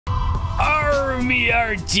me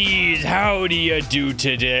arties, how do you do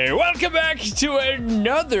today? Welcome back to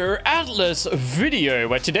another Atlas video,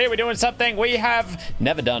 where today we're doing something we have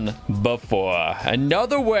never done before.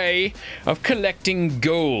 Another way of collecting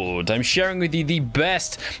gold. I'm sharing with you the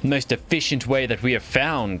best, most efficient way that we have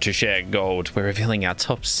found to share gold. We're revealing our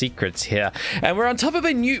top secrets here. And we're on top of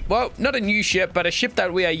a new, well, not a new ship, but a ship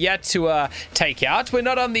that we are yet to take out. We're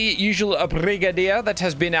not on the usual Brigadier that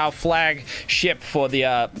has been our flag ship for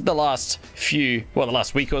the last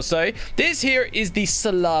week or so. This here is the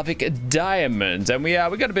Slavic Diamond, and we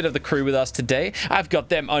got a bit of the crew with us today. I've got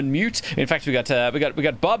them on mute. In fact, we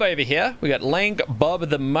got Bob over here. We got Lank Bob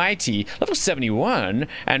the Mighty, level 71,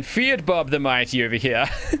 and Feared Bob the Mighty over here.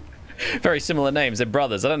 Very similar names. They're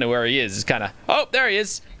brothers. I don't know where he is. It's kind of... Oh, there he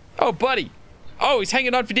is. Oh, buddy. Oh, he's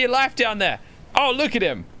hanging on for dear life down there. Oh, look at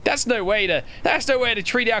him. That's no way to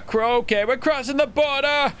treat our crew. Okay, we're crossing the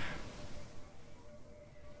border.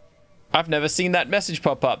 I've never seen that message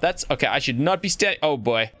pop up. That's okay. I should not be standing. Oh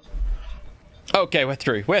boy. Okay, we're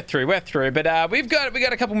through. But we've got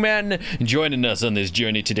a couple men joining us on this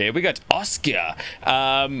journey today. We got Oscar.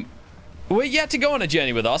 We're yet to go on a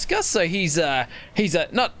journey with Oscar, so he's not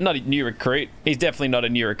a new recruit. He's definitely not a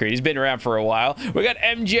new recruit. He's been around for a while. We got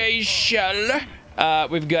MJ Shell.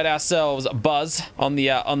 We've got ourselves Buzz on the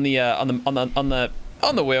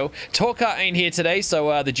wheel. Torka ain't here today,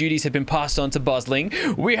 so the duties have been passed on to Buzzling.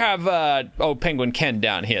 We have old Penguin Ken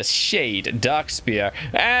down here, Shade, Dark Spear,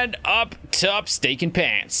 and up top, Steak and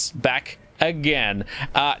Pants back again.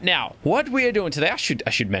 Now, what we are doing today, I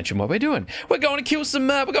should mention what we're doing. We're going to kill some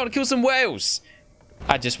whales.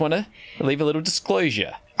 I just want to leave a little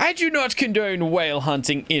disclosure. I do not condone whale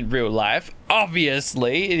hunting in real life.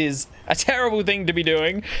 Obviously, it is a terrible thing to be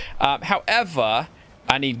doing. However,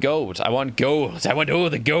 I need gold. I want gold. I want all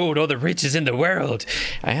the gold, all the riches in the world.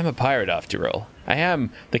 I am a pirate after all. I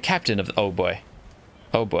am the captain of the... Oh boy.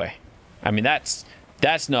 Oh boy. I mean, that's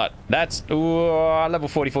level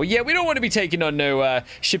 44. Yeah, we don't want to be taking on no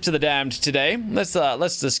ships of the damned today. Let's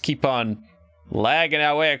just keep on lagging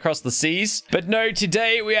our way across the seas. But no,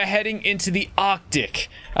 today we are heading into the Arctic.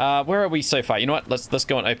 Where are we so far? You know what? Let's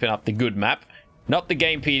go and open up the good map, not the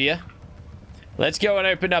Gamepedia. Let's go and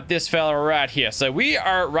open up this fella right here. So we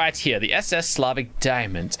are right here, the SS Slavic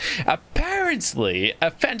Diamond. Apparently, a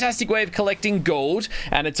fantastic way of collecting gold,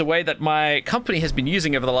 and it's a way that my company has been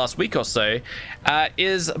using over the last week or so,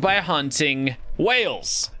 is by hunting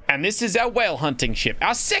whales. And this is our whale hunting ship,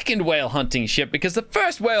 our second whale hunting ship, because the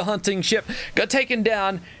first whale hunting ship got taken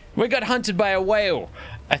down. We got hunted by a whale,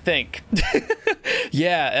 I think.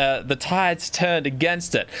 Yeah, the tides turned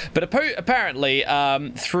against it. But apparently,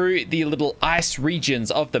 through the little ice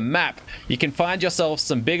regions of the map, you can find yourself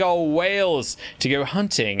some big old whales to go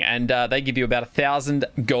hunting, and they give you about 1,000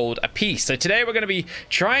 gold apiece. So today we're going to be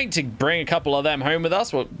trying to bring a couple of them home with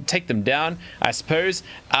us. We'll take them down, I suppose.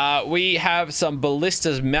 We have some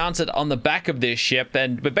ballistas mounted on the back of this ship,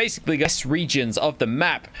 and we're basically got regions of the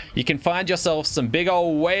map. You can find yourself some big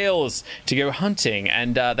old whales to go hunting,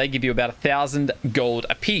 and they give you about 1,000 gold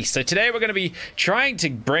apiece. So today we're going to be trying to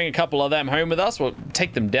bring a couple of them home with us. We'll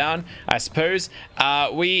take them down, I suppose.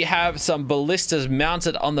 We have some ballistas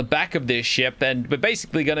mounted on the back of this ship, and we're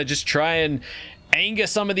basically going to just try and anger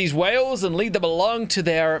some of these whales and lead them along to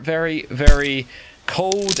their very, very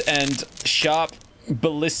cold and sharp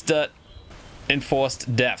ballista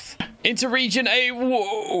enforced death. Into region A.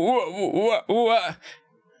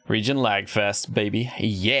 Region Lagfest, baby.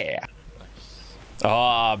 Yeah.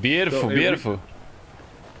 Ah, beautiful, beautiful.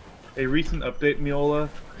 A recent update, MeolArrrr,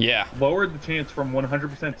 lowered the chance from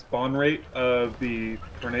 100% spawn rate of the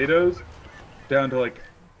tornadoes down to like,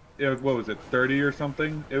 what was it, 30 or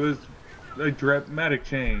something? It was a dramatic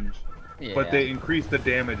change, but they increased the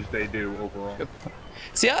damage they do overall.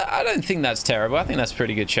 See, I don't think that's terrible. I think that's a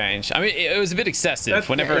pretty good change. I mean, it was a bit excessive.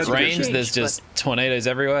 Whenever it rains, there's just tornadoes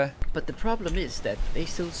everywhere. But the problem is that they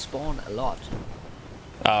still spawn a lot.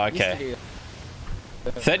 Oh, okay.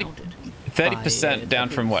 30% down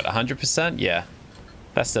from what, 100%? Yeah,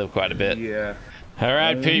 that's still quite a bit. Yeah. All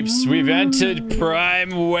right, peeps, we've entered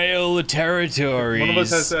prime whale territories. One of us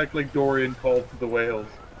has to act like Dorian called to the whales.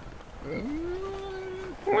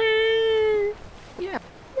 Yeah.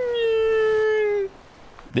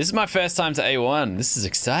 This is my first time to A1. This is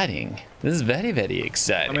exciting. This is very, very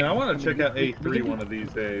exciting. I mean, I want to check out A3 one of these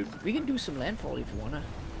days. We can do some landfall if you wanna.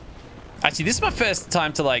 Actually, this is my first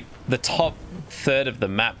time to like the top third of the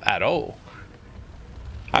map at all.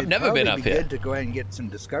 I've never been up here. It'd good to go ahead and get some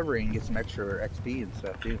discovery and get some extra XP and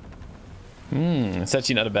stuff too. It's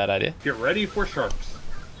actually not a bad idea. Get ready for sharks.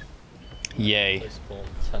 Yay.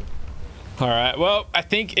 Alright, well, I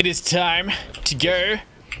think it is time to go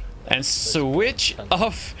and switch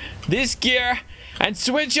off this gear and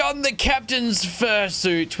switch on the captain's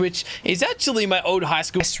fursuit, which is actually my old high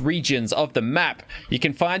school regions of the map. You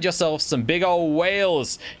can find yourself some big old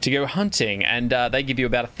whales to go hunting, and they give you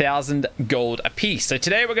about 1,000 gold a piece. So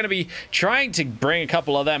today we're going to be trying to bring a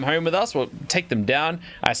couple of them home with us. We'll take them down,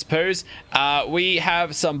 I suppose. We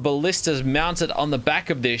have some ballistas mounted on the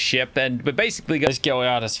back of this ship, and we're basically going to go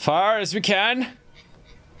out as far as we can.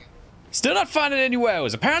 Still not finding any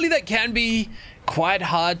whales. Apparently that can be quite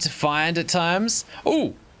hard to find at times.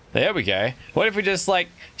 Oh, there we go. What if we just like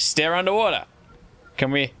stare underwater?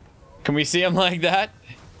 Can we see them like that?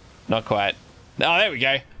 Not quite. Oh, there we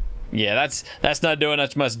go. Yeah, that's not doing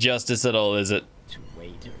us much justice at all, is it? It's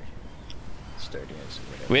way too sturdy as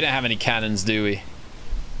whatever. We don't have any cannons, do we?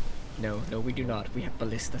 No, we do not. We have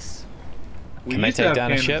ballistas. Can they take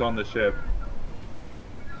down a ship? On the ship.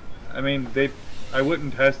 I mean, I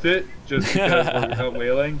wouldn't test it just because we're out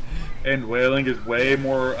whaling, and whaling is way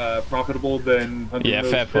more profitable than hunting. Yeah,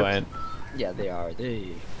 those fair ships. point. Yeah, they are. They're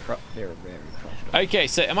very profitable. Okay,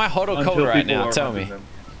 so am I hot or Until cold right people now? are Tell hunting me. them.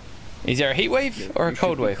 Is there a heat wave or a You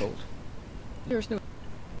cold should be wave? cold. There's no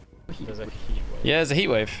heat There's a wave. heat wave. Yeah, there's a heat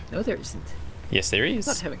wave. No, there isn't. Yes, there It's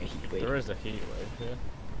not is. having a heat wave. There is a heat wave,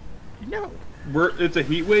 yeah. No. It's a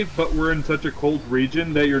heat wave, but we're in such a cold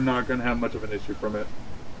region that you're not going to have much of an issue from it.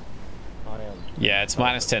 I am. Yeah, it's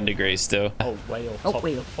minus 10 degrees still. Oh, whale. Oh, top,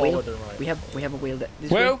 whale. forward and right. We have a whale that. This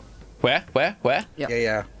Whoa! way. Where? Yeah.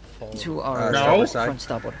 Yeah. Forward. To our No. front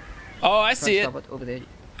starboard. Oh, I Front see it. starboard over there.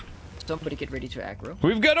 Somebody get ready to aggro.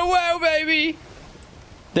 We've got a whale, baby!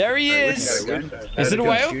 There he is! got a gun? Is it a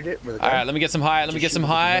whale? Shoot it with a gun? Alright, let me get some high. Let me get Just some shoot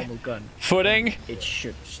with a high. normal gun. Footing. It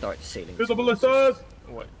should start sailing. There's the ballistas!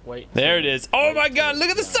 Wait. There it is. Oh my god, look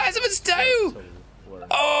at the size of its tail!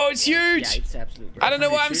 Oh, it's Yeah, huge! it's absolutely. I don't know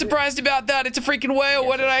why I'm shoot it? surprised about that. It's a freaking whale.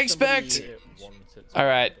 What did I expect?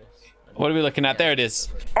 Alright. What are we looking at? There it is.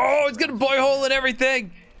 Oh, it's got a blowhole and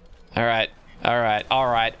everything. Alright.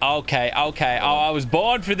 Okay. Oh, I was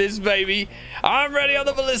born for this, baby. I'm ready on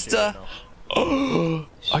the ballista. Oh,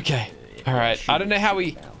 okay. Alright. I don't know how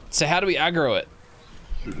we... So how do we aggro it?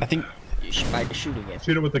 I think... By shooting it.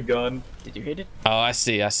 Shoot it with a gun. Did you hit it? Oh, I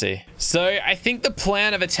see. So I think the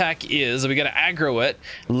plan of attack is we got to aggro it,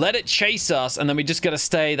 let it chase us, and then we just got to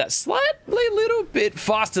stay that slightly little bit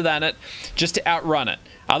faster than it just to outrun it.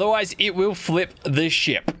 Otherwise, it will flip the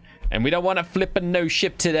ship. And we don't want to flip a no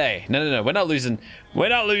ship today. No. We're not losing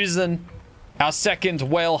our second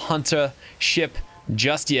whale hunter ship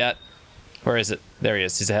just yet. Where is it? There he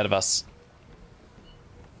is. He's ahead of us.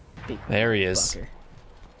 Big There he is. fucker.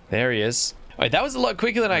 There he is. Wait, that was a lot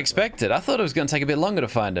quicker than I expected. I thought it was going to take a bit longer to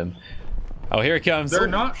find him. Oh, here he comes. They're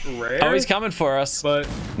not rare. Oh, he's coming for us. But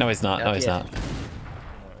No, he's not. No, he's Yeah.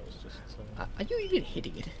 not. Are you even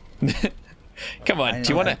hitting it? Come on. I Do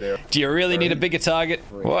you know want that. to? Do you really need a bigger target?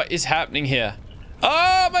 What is happening here?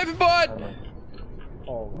 Oh, my board! no!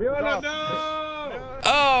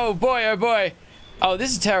 Oh boy! Oh boy! Oh,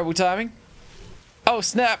 this is terrible timing. Oh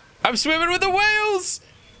snap! I'm swimming with the whales!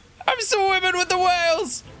 I'm swimming with the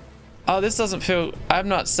whales! Oh, this doesn't feel... I'm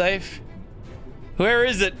not safe. Where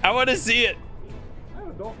is it? I want to see it. I have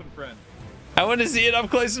a dolphin friend. I want to see it up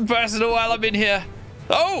close and personal while I'm in here.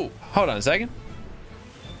 Oh! Hold on a second.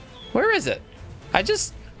 Where is it? I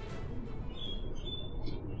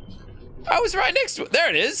was right next to it. There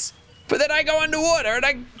it is. But then I go underwater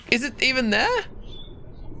and is it even there?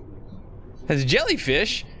 There's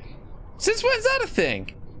jellyfish. Since when's that a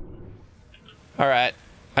thing? Alright.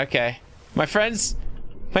 Okay. My friends,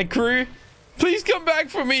 my crew, please come back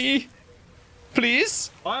for me.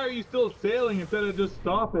 Please. Why are you still sailing instead of just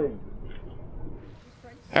stopping?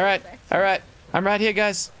 Alright. I'm right here,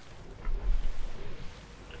 guys.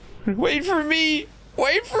 Wait for me.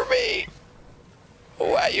 Wait for me.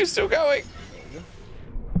 Why are you still going?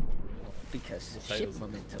 Because ship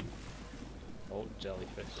momentum. Oh,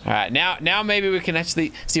 jellyfish. Alright, now maybe we can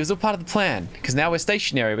actually... See, it was all part of the plan. Because now we're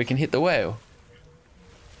stationary, we can hit the whale.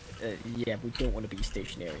 Yeah, we don't want to be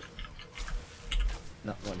stationary.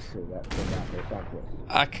 Not once so that they're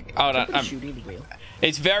Hold on. Somebody shooting the whale.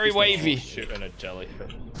 It's very wavy. Shooting a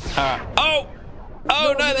jellyfish. Alright. Oh!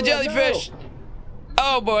 Oh no, the jellyfish!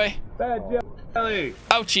 Oh boy. Bad jelly.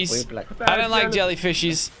 Oh jeez. We're black. I don't like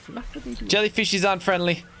jellyfishes. Jellyfishes aren't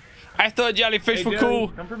friendly. I thought jellyfish Hey, were Jelly, cool.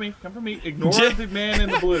 Come for me. Come for me. Ignore Je- the man in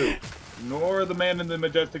the blue. Ignore the man in the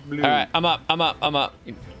majestic blue. Alright, I'm up.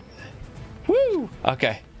 Woo!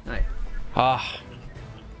 Okay. Alright. Ah.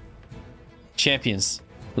 Champions.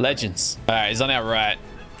 Legends. Alright, he's on our right.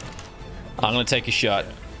 I'm gonna take a shot.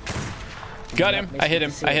 Got him. I hit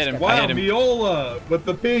him. Wow, Meola with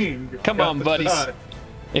the ping. Come Got on, the buddies. shot.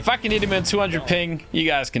 If I can hit him in 200 ping, you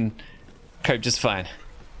guys can cope just fine.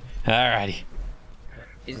 Alrighty.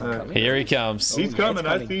 Is he coming? Here he comes. He's coming.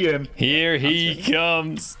 I see him. Here he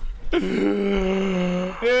comes.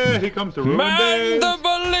 Yeah, he comes to ruin Man days. the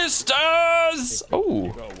ballistas! You Oh.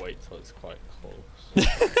 gotta wait till it's quite close.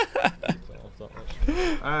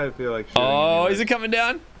 I feel like shooting Oh, him. is it coming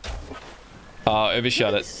down? Oh,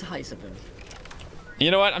 overshot The it. size of him. You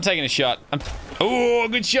know what? I'm taking a shot. Oh,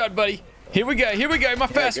 good shot, buddy. Here we go. Here we go. My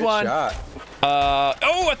first good one. shot.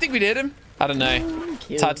 Oh, I think we did him. I don't know.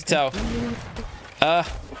 It's hard to tell.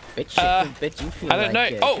 Bet you feel I don't know.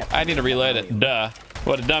 like, Oh, Captain I need to reload it. Duh.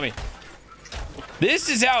 What a dummy. This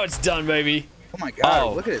is how it's done, baby. Oh my god,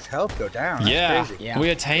 Oh. look at his health go down. That's Yeah. crazy. Yeah. We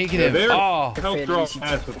are taking Yeah, him. they're Oh, health draw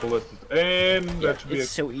ass with ballistas, and that should be It's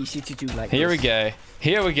so easy to do like here we this. go.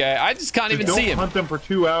 Here we go. I just can't even don't see him. hunt them for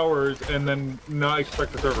 2 hours and then not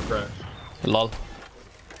expect the server crash. Lol.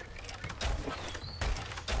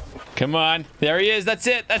 Come on. There he is. That's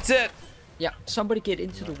it. That's it. Yeah, somebody get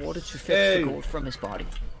into the water to fetch Hey. the gold from his body.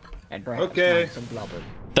 And perhaps Okay. find some blubber.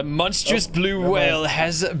 The monstrous blue no. whale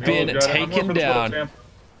has been Oh, God, I'm going taken for the float, down. Sam.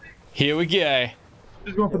 Here we go.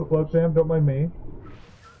 Just going for the float, Sam. Don't mind me.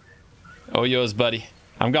 Oh, yours, buddy.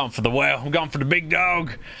 I'm going for the whale. I'm going for the big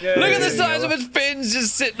dog. Yay, Look at the size Miola. of its fins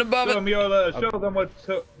just sitting above Show it. Miola, show them what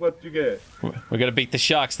you get. We're gonna beat the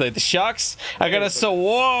sharks, though. The sharks are gonna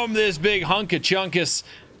swarm this big hunk of chunkus.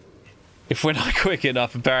 If we're not quick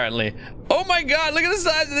enough, apparently. Oh my god, look at the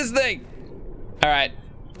size of this thing. All right.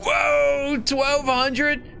 Whoa,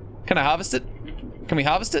 1,200. Can I harvest it? Can we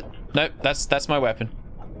harvest it? Nope, that's my weapon.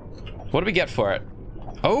 What do we get for it?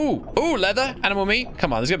 Oh, leather, animal meat.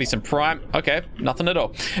 Come on, there's gonna be some prime. Okay, nothing at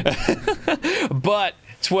all. But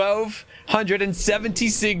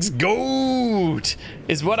 1,276 gold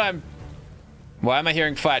is what I'm. Why am I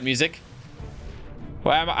hearing fight music?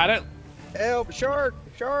 Why am I don't. Help, shark,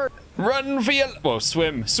 shark. Run for your. Whoa,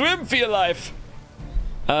 swim for your life.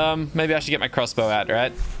 Maybe I should get my crossbow out,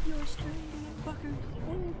 right?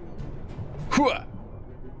 Hooah.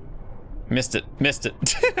 Missed it.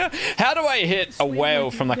 How do I hit a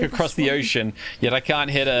whale from like across the ocean, yet I can't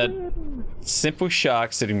hit a simple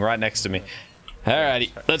shark sitting right next to me?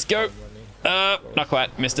 Alrighty, let's go. Not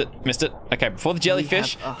quite. Missed it. Okay, before the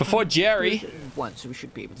jellyfish, before Jerry. One, so we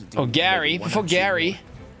should be able to do Oh, Gary, maybe one before or two Gary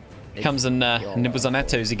more. comes and nibbles on our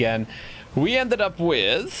toes again, we ended up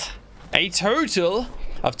with a total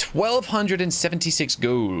of 1,276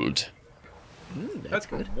 gold. That's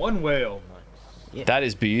from one whale. That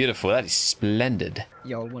is beautiful. That is splendid.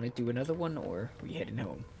 Y'all want to do another one, or we heading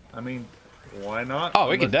home? I mean, why not? Oh,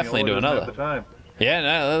 we can Unless definitely Miola do doesn't have another. the time. Yeah,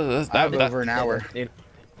 no, I have over an hour.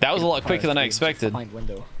 that was a lot quicker than I expected. I'm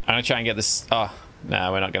Window. gonna try and get this. Oh,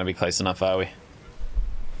 no, we're not gonna be close enough, are we?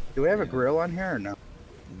 Do we have a grill on here or no?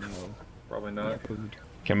 No. Probably not. Food.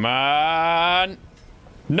 Come on.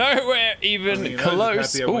 Nowhere even I mean, I was close.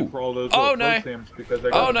 just happy I went Ooh. for all those Oh little no. float stamps because I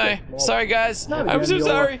got Oh no. so small. Sorry guys. I'm so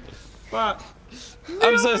sorry. But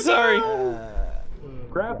I'm so sorry.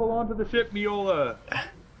 grapple onto the ship, Miola.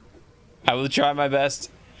 I will try my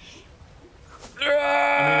best. I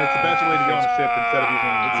mean, it's the best way to get on a ship instead of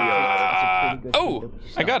using the Oh,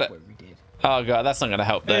 I got it. Oh god, that's not gonna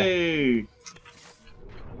help there. Hey,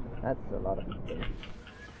 That's a lot of people.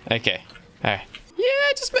 Okay. Alright. Yeah,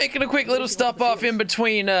 just making a quick little stop off in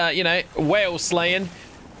between, you know, whale slaying.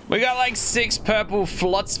 We got like 6 purple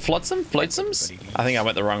flotsams? I think I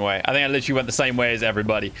went the wrong way. I think I literally went the same way as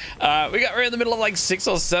everybody. We're in the middle of like 6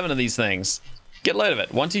 or 7 of these things. Get a load of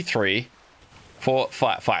it. 1, 2, 3, 4,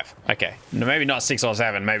 5. Okay. No, maybe not 6 or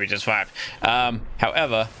 7, maybe just 5.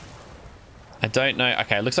 However, I don't know.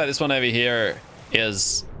 Okay, looks like this one over here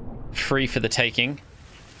is free for the taking.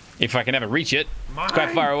 If I can ever reach it. It's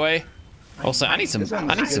quite far away. Also, I need some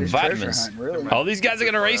vitamins. Hunt, really. Oh, these guys are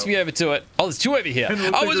gonna race me over to it. Oh, there's 2 over here. and it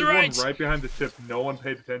looks I like was there's right. one right behind the ship. No one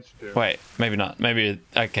paid attention to. Wait, maybe not. Maybe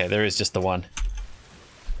okay. There is just the one.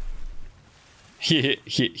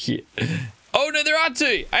 Oh no, there are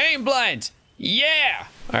 2. I ain't blind. Yeah.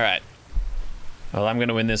 All right. Well, I'm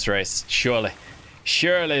gonna win this race. Surely,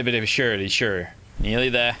 but surely, sure. Nearly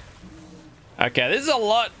there. Okay, this is a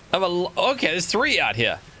lot of okay, there's 3 out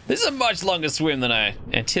here. This is a much longer swim than I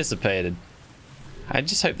anticipated. I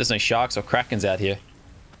just hope there's no sharks or krakens out here.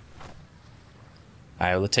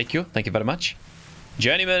 I will take you. Thank you very much.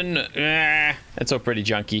 Journeyman, it's all pretty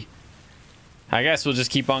junky. I guess we'll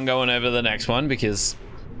just keep on going over to the next one because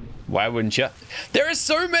why wouldn't you? There are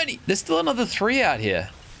so many. There's still another 3 out here.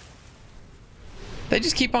 They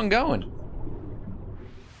just keep on going.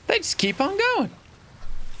 They just keep on going.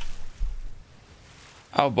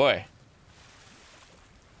 Oh boy.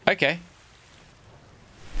 Okay.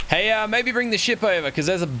 Hey, maybe bring the ship over, because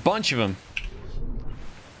there's a bunch of them.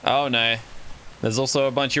 Oh, no. There's also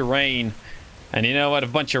a bunch of rain. And you know what a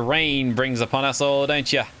bunch of rain brings upon us all,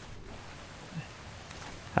 don't you?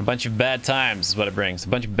 A bunch of bad times is what it brings. A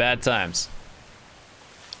bunch of bad times.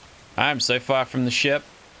 I'm so far from the ship.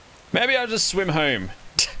 Maybe I'll just swim home.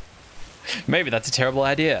 Maybe that's a terrible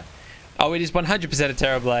idea. Oh, it is 100% a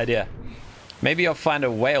terrible idea. Maybe I'll find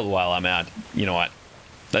a whale while I'm out. You know what?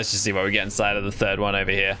 Let's just see what we get inside of the third one over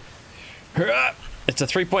here. It's a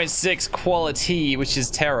 3.6 quality, which is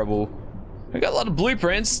terrible. We got a lot of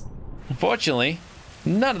blueprints. Unfortunately,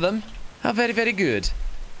 none of them are very, very good.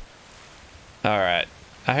 Alright.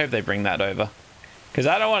 I hope they bring that over. Because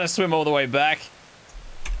I don't want to swim all the way back.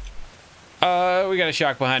 Oh, we got a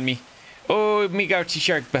shark behind me. Oh, me got a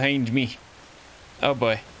shark behind me. Oh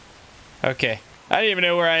boy. Okay. I don't even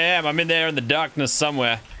know where I am. I'm in there in the darkness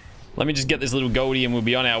somewhere. Let me just get this little goldie and we'll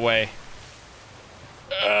be on our way.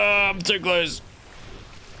 I'm too close.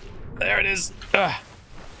 There it is.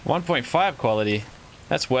 1.5 quality.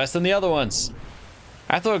 That's worse than the other ones.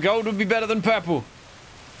 I thought gold would be better than purple.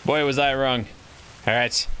 Boy, was I wrong.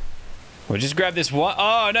 Alright. We'll just grab this one.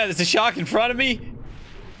 Oh, no, there's a shark in front of me.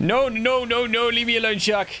 No, no, no, no. Leave me alone,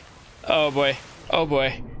 shark. Oh, boy. Oh,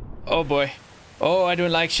 boy. Oh, boy. Oh, I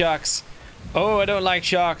don't like sharks. Oh, I don't like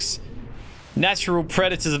sharks. Natural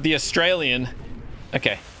predators of the Australian.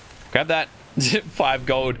 Okay. Grab that. 5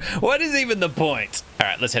 gold. What is even the point?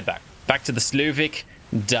 Alright, let's head back. Back to the Slovak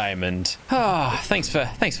Diamond. Ah, oh, thanks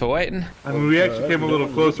for waiting. I mean, we actually came a little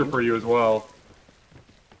closer for you as well.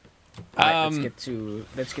 Let's get to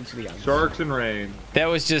the island. Sharks and rain. There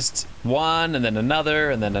was just one, and then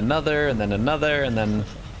another, and then another, and then another, and then...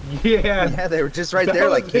 Yeah, they were just right there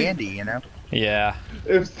like candy, you know? Yeah.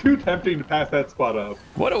 It was too tempting to pass that spot up.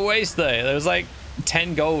 What a waste, though. There was like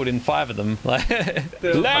 10 gold in 5 of them.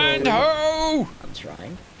 Land ho! I'm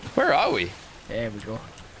trying. Where are we? There we go.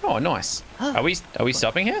 Oh, nice. Are we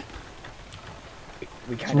stopping here?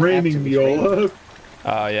 It's raining, MeolArrrr.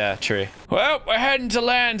 Oh, yeah, true. Well, we're heading to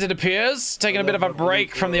land, it appears. Taking a bit of a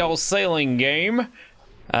break from the old sailing game.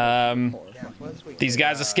 These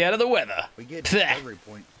guys are scared of the weather. We get discovery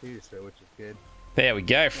points too, so which is good. There we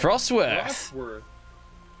go, Frostworth.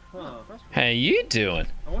 Huh. How you doing?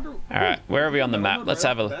 All right, where are we on the map? Let's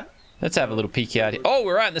have a little peek out here. Oh,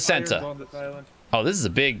 we're right in the center. Oh, this is a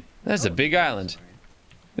big island.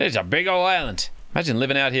 There's a big old island. Imagine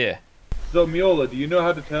living out here. So, MeolArrrr, do you know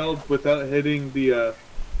how to tell without hitting the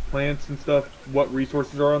plants and stuff what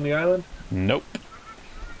resources are on the island? Nope.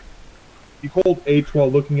 You hold H while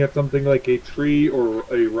looking at something like a tree or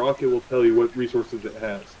a rock, it will tell you what resources it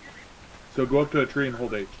has. So go up to a tree and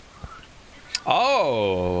hold H.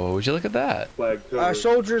 Oh, would you look at that? Flag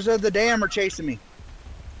soldiers of the dam are chasing me.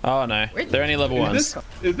 Oh no, they're only level 1s.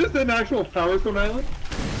 Is this an actual Power Stone Island?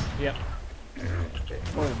 Yep.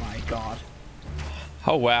 Oh my god.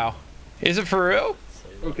 Oh wow. Is it for real?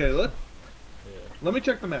 Okay, let me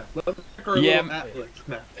check the map. Let's check our little atlas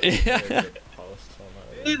map.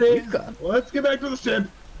 It is. Let's get back to the ship.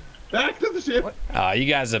 Back to the ship. Ah, you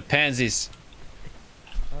guys are pansies.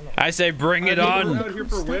 I say bring it on. We're out here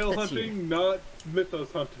for whale hunting, not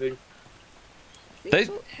mythos hunting. They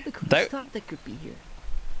that could be here.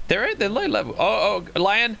 They're low level. Oh,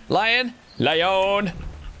 lion.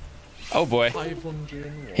 Oh boy.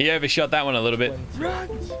 He overshot that one a little bit.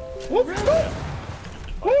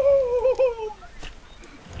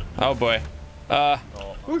 Oh boy.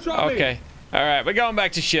 Who shot me? Okay. All right, we're going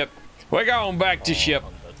back to ship. We're going back to ship.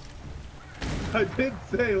 I did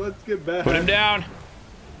say let's get back. Put him down.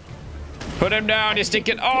 Put him down, you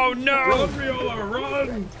stinking. Oh no! Run, MeolArrrr,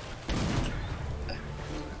 run!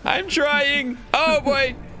 I'm trying. Oh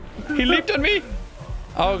boy. He leaped on me.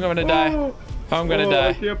 Oh, I'm gonna die. Oh, I'm gonna die.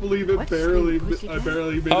 I can't believe it. I barely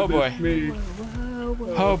made oh it boy. me.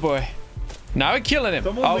 Oh boy. Now we're killing him.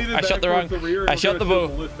 Someone Oh, lead it I shot the wrong. I shot the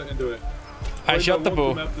bull. I shot the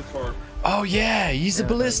bull. Oh yeah, use the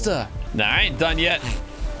ballista. Nah, I ain't done yet.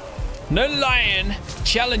 No lion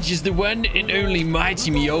challenges the one and only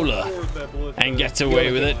mighty MeolArrrr and gets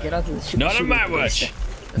away with it. Get out of the ship. Not on my watch.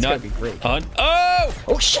 That's Not gonna be great. on. Oh!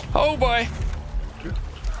 Oh shit! Oh boy.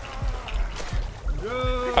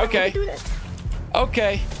 Okay.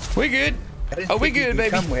 Okay. We good. Oh, we good,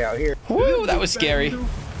 baby. Way out here. Woo, that was scary.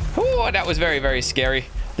 Woo, that was very, very scary.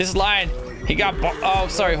 This lion, he got. Oh,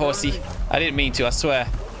 sorry, horsey. I didn't mean to. I swear.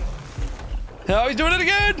 Oh, he's doing it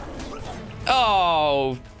again.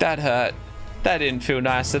 Oh, that hurt. That didn't feel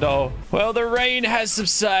nice at all. Well, the rain has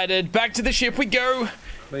subsided. Back to the ship we go.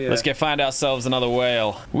 Yeah. Let's go find ourselves another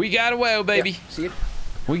whale. We got a whale, baby. Yeah, see it?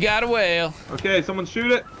 We got a whale. Okay, someone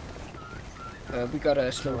shoot it. We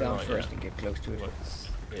gotta slow down first and get close to it.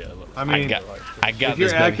 Yeah, look. I mean, I got if you're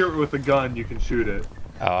this, baby. accurate with a gun, you can shoot it.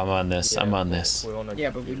 Oh, I'm on this. I'm on this.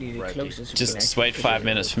 Yeah, but we need it closer. So Just wait 5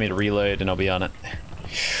 minutes for me to reload and I'll be on it.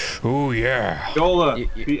 Ooh, yeah. Yola,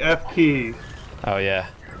 the F key. Oh, yeah.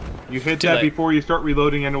 You hit Too that late. before you start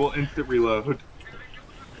reloading and it will instant reload.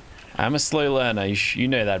 I'm a slow learner. You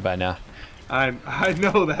know that by now. I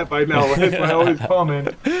know that by now. That's why I always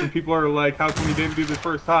comment when people are like, how come you didn't do this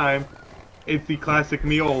first time? It's the classic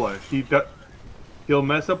Meola. He'll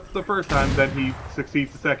mess up the first time, then he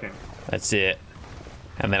succeeds the second. That's it.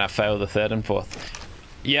 And then I fail the third and fourth.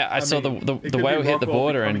 Yeah, I saw mean, the whale hit the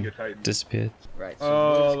border and Titan. disappeared. Right.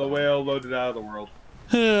 Oh, the whale loaded out of the world.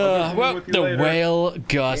 Well, with you the later. whale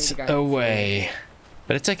got away.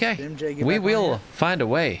 But it's okay. MJ, get We back on will here. find a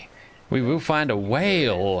way. We will find a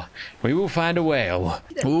whale. We will find a whale.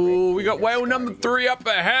 Ooh, we got whale number 3 up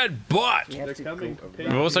ahead, but We have to They're coming. go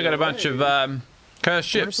around. we've also got a bunch of cursed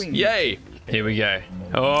ships. Yay! Here we go.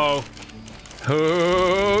 Oh.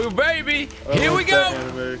 Oh, baby! Here we go!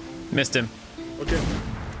 Anime. Missed him. Okay. Here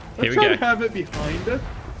Let's we try go. to have it behind us.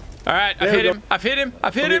 All right, I've There we hit go. him. I've hit him.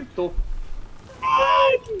 I've hit him. So-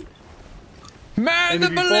 Man, And the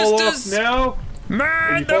if you fall off ballistas! now,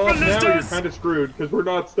 Man, if the you fall off now, you're ballistas! kind of screwed because we're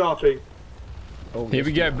not stopping. Oh, Here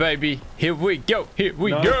we go, baby. Here we go. Here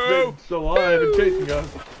we Not go. still alive and chasing us.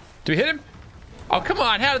 Do we hit him? Oh, come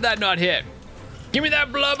on. How did that not hit? Give me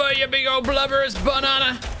that blubber, you big old blubberous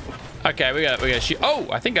banana. Okay, we got to shoot. Oh,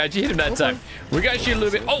 I think I actually hit him that time. We got to shoot a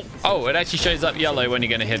little bit. Oh, it actually shows up yellow when you're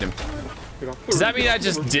going to hit him. Get off the Does that roof, mean get I off the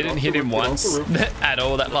just roof, get didn't off hit the him roof, get off once the roof. at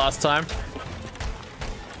all that last time?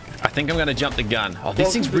 I think I'm going to jump the gun. Oh,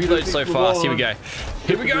 these things Welcome to reload so Disney fast. Here we Vlog. go.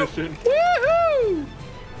 Here we go. Position. Woohoo!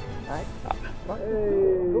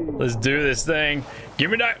 Let's do this thing. Give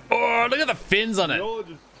me that. Oh, look at the fins on it. Yola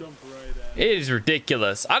just jumped right at It is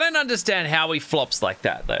ridiculous. I don't understand how he flops like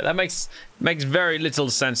that, though. That makes very little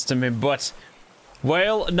sense to me, but...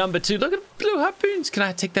 Whale number 2. Look at blue harpoons. Can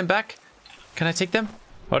I take them back? Can I take them?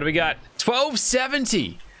 What do we got?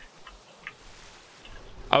 1270.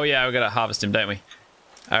 Oh, yeah, we got to harvest him, don't we?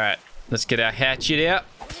 All right, let's get our hatchet out.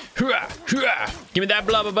 Hooah, hooah. Give me that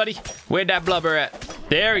blubber, buddy. Where'd that blubber at?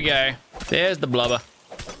 There we go. There's the blubber.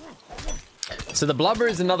 So the blubber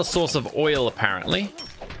is another source of oil, apparently,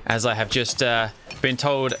 as I have just been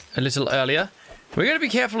told a little earlier. We're going to be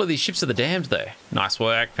careful of these ships of the damned, though. Nice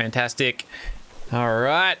work. Fantastic. All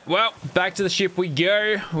right. Well, back to the ship we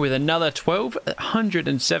go with another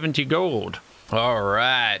 1,270 gold. All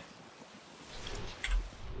right.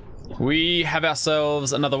 We have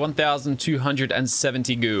ourselves another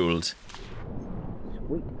 1,270 gold.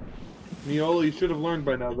 Meola, you should have learned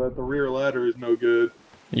by now that the rear ladder is no good.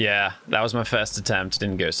 Yeah, that was my first attempt.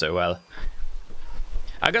 Didn't go so well.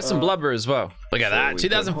 I got some blubber as well. Look at that.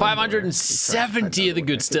 2,570 of the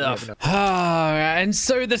good stuff. And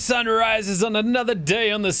so the sun rises on another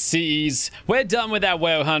day on the seas. We're done with our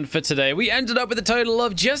whale hunt for today. We ended up with a total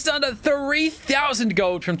of just under 3,000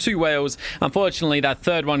 gold from 2 whales. Unfortunately, that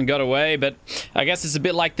third one got away, but I guess it's a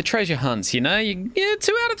bit like the treasure hunts, you know? Yeah,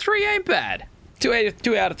 2 out of 3 ain't bad. 2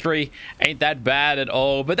 out of 3 ain't that bad at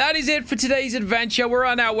all. But that is it for today's adventure. We're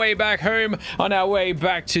on our way back home, on our way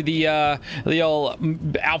back to the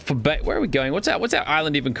old alphabet. Where are we going? What's our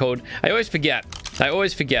island even called? I always forget,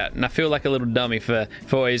 and I feel like a little dummy for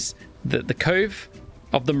always the Cove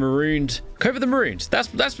of the Marooned. Cove of the Maroons. That's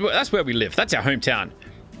where we live. That's our hometown.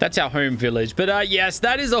 That's our home village. But yes,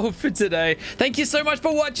 that is all for today. Thank you so much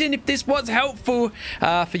for watching. If this was helpful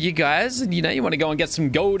for you guys, and you want to go and get some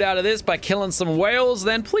gold out of this by killing some whales,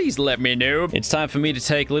 then please let me know. It's time for me to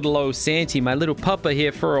take little old Santy, my little puppa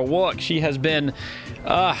here, for a walk. She has been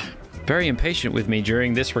very impatient with me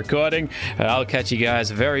during this recording. And I'll catch you guys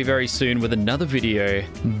very, very soon with another video.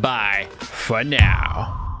 Bye for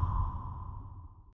now.